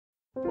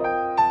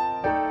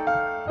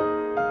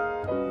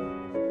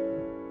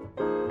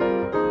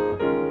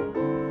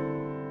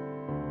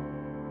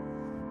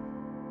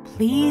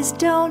Please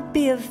don't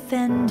be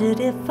offended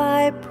if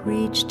I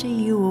preach to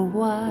you a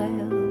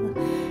while.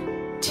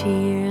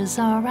 Tears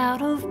are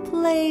out of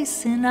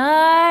place in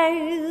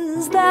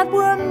eyes that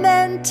were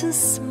meant to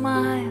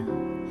smile.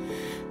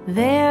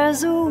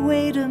 There's a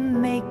way to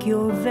make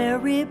your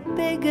very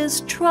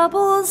biggest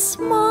troubles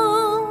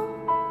small.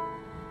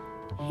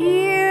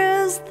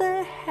 Here's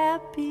the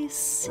happy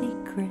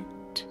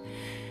secret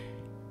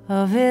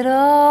of it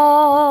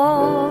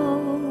all.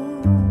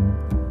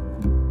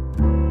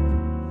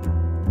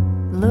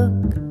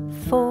 Look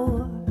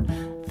for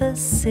the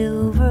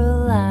silver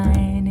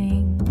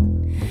lining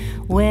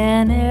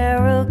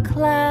whene'er a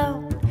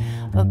cloud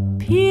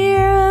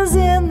appears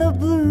in the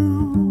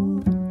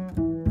blue.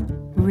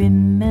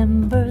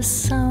 Remember,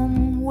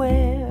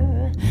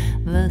 somewhere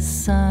the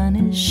sun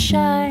is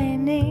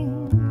shining,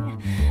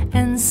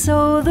 and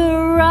so the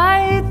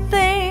right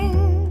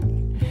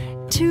thing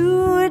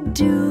to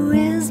do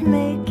is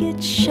make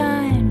it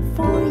shine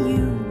for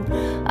you.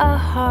 A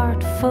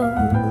heart full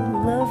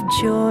of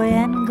joy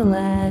and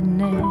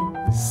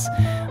gladness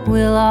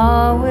will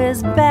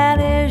always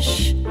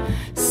banish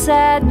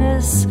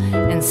sadness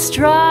and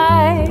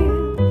strife.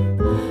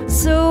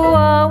 So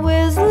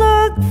always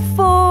look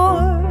for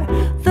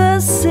the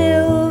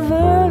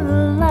silver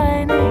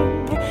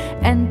lining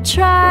and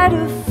try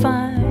to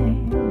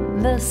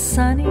find the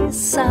sunny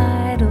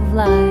side of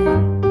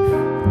life.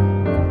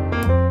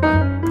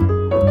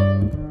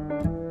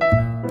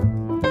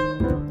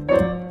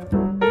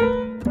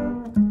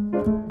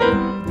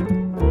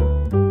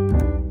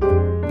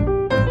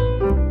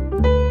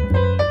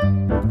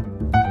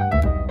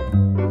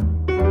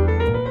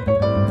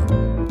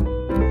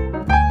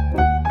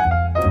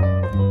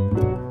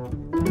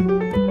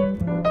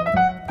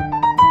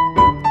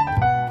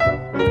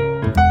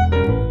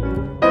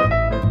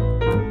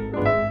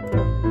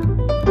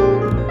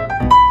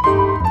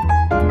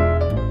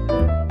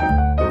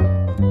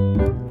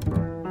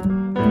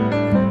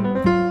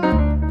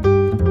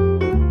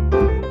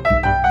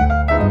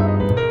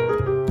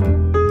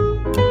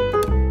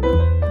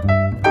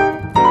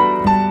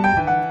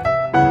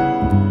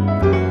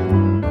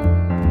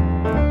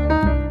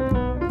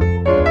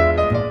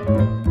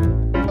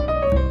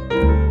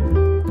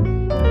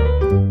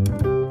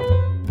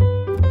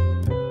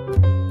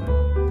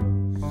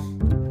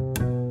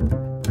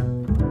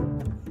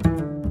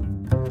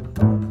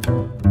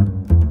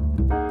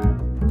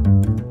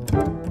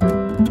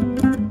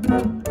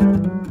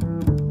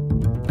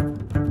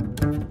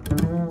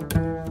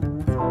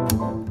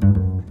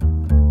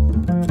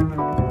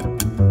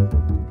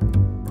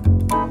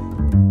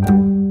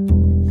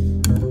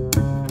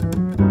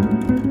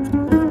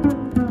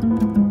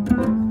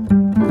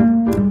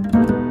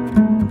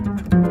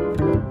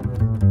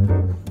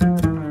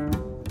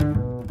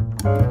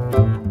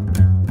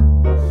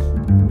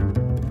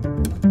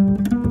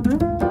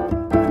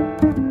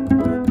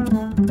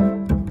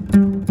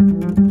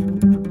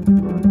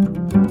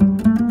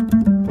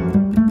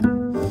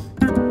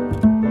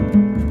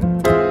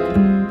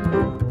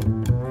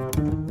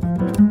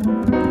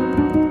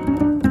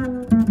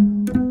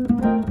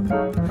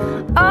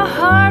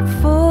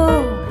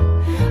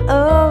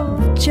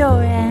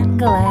 Joy and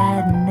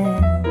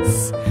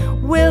gladness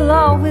will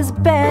always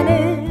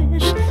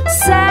banish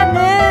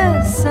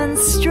sadness and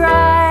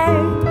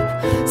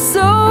strife.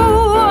 So